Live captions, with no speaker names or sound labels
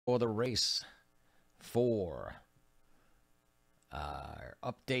For the race 4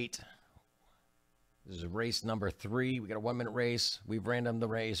 update. This is race number 3. We got a 1-minute race. We've random the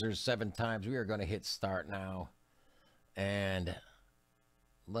racers 7 times. We are going to hit start now. And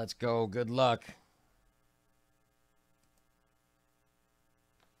let's go. Good luck.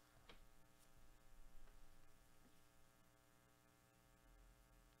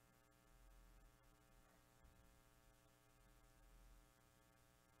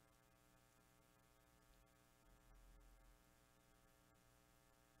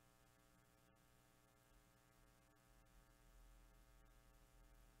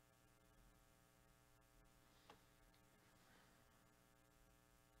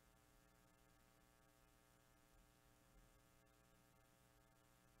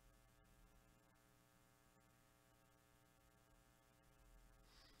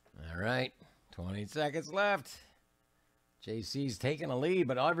 All right. 20 seconds left. JC's taking a lead,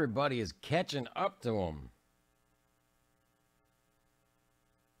 but everybody is catching up to him.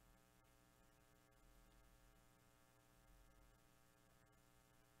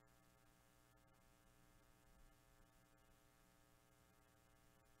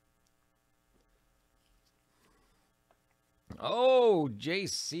 Oh,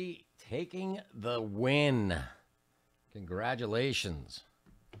 JC taking the win. Congratulations,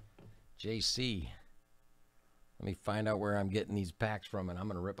 JC. Let me find out where I'm getting these packs from, and I'm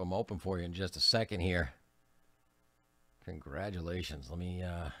going to rip them open for you in just a second here. Congratulations. Let me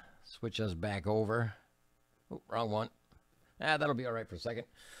switch us back over. Oh, wrong one. That'll be all right for a second.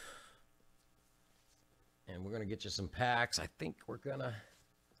 And we're going to get you some packs. I think we're going to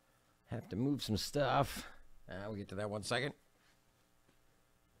have to move some stuff. We'll get to that 1 second.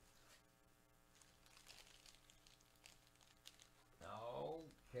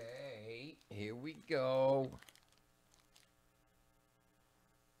 Okay, here we go.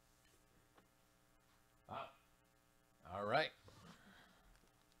 All right.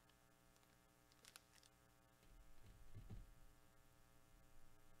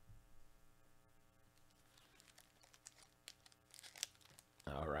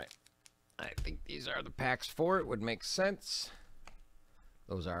 All right. I think these are the packs for it. Would make sense.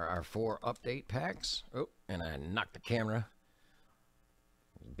 Those are our 4 update packs. Oh, and I knocked the camera.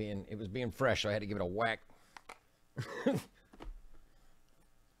 It was being fresh, so I had to give it a whack.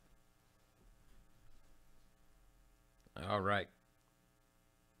 All right.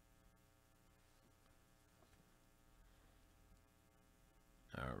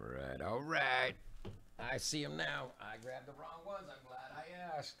 All right. I see them now. I grabbed the wrong ones. I'm glad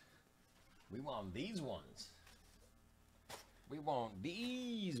I asked. We want these ones. We want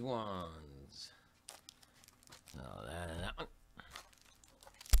these ones. Oh, that one.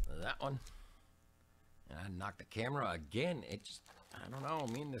 That one. And I knocked the camera again. It just, I don't know.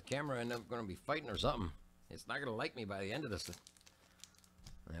 Me and the camera end up going to be fighting or something. It's not going to like me by the end of this.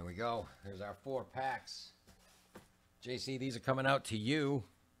 There we go. There's our 4 packs. JC, these are coming out to you.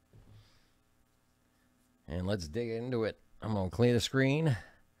 And let's dig into it. I'm going to clear the screen.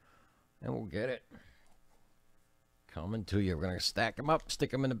 And we'll get it. Coming to you. We're going to stack them up,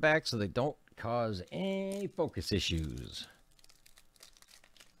 stick them in the back so they don't cause any focus issues.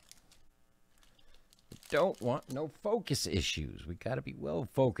 We don't want no focus issues. We got to be well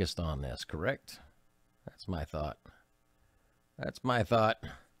focused on this, correct? That's my thought. That's my thought.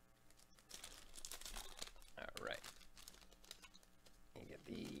 All right. Get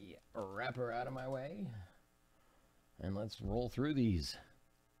the wrapper out of my way. And let's roll through these.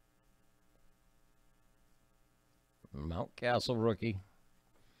 Mountcastle rookie.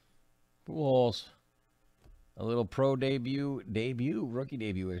 Pools. A little pro rookie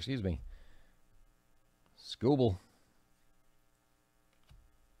debut, excuse me. Scooble.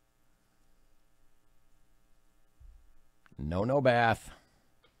 No bath.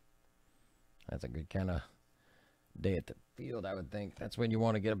 That's a good kind of day at the field, I would think. That's when you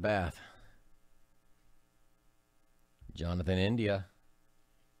want to get a bath. Jonathan India.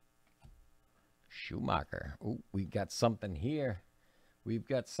 Schumacher. Oh, we got something here. We've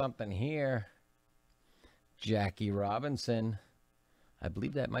got something here. Jackie Robinson. I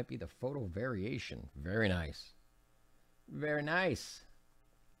believe that might be the photo variation. Very nice. Very nice.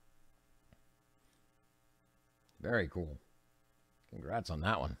 Very cool. Congrats on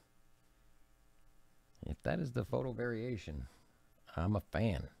that one. If that is the photo variation, I'm a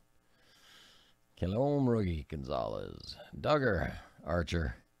fan. Kilome rookie Gonzalez. Duggar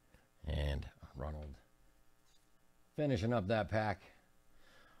Archer. And Ronald. Finishing up that pack.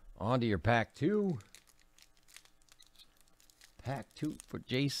 On to your pack 2. Pack 2 for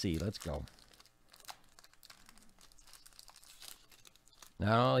JC. Let's go.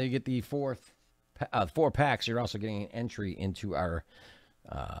 Not only you get the four packs, you're also getting an entry into our,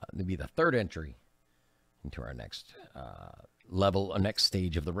 to be the third entry into our next level, next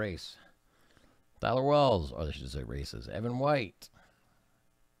stage of the race. Tyler Wells, or I should say races. Evan White.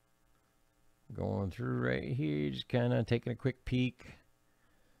 Going through right here, just kind of taking a quick peek.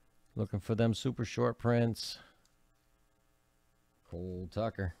 Looking for them super short prints. Cole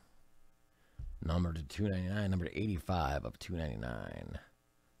Tucker. Number to 299, number to 85 of 299.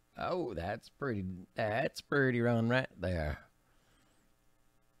 Oh, that's pretty run right there.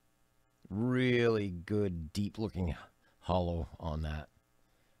 Really good, deep looking hollow on that.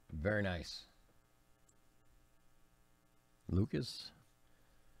 Very nice. Lucas.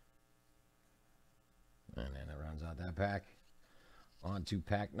 And then that rounds out that pack. On to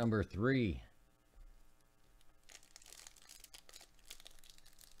pack number 3.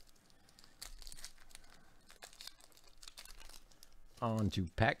 On to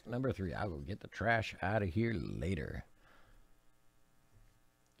pack number 3. I will get the trash out of here later.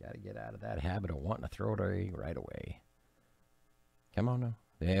 Got to get out of that habit of wanting to throw it away right away. Come on now.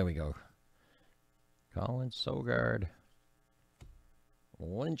 There we go. Colin Sogard.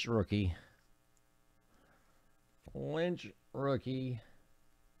 Lynch rookie.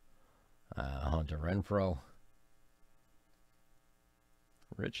 Hunter Renfro.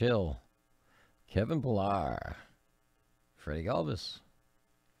 Rich Hill. Kevin Pillar. Freddie Galvis.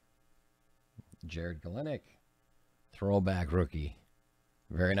 Jared Kalinick. Throwback rookie.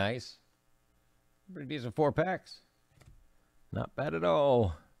 Very nice. Pretty decent 4 packs. Not bad at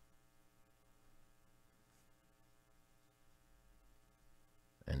all.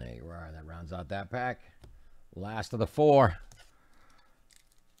 And there you are. That rounds out that pack. Last of the 4.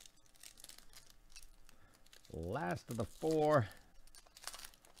 Last of the 4.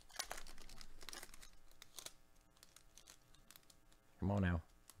 Come on now.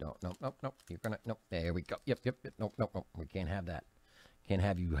 Nope. You're gonna, nope. There we go. Yep. Nope. We can't have that. Can't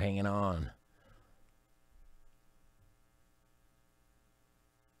have you hanging on.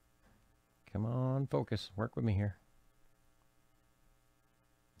 Come on, focus. Work with me here.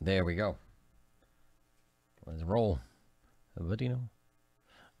 There we go. Let's roll. Abadino.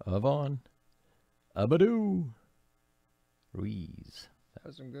 Avon. Abadoo. Ruiz. That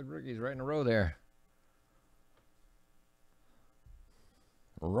was some good rookies right in a row there.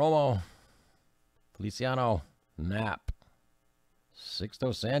 Romo. Feliciano. Knapp.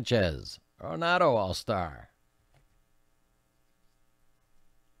 Sixto Sanchez. Ornato All-Star.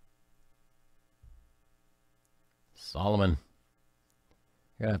 Solomon.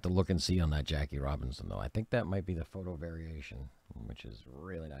 You're going to have to look and see on that Jackie Robinson, though. I think that might be the photo variation, which is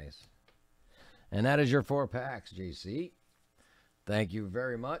really nice. And that is your 4 packs, JC. Thank you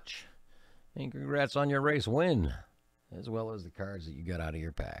very much. And congrats on your race win, as well as the cards that you got out of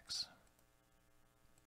your packs.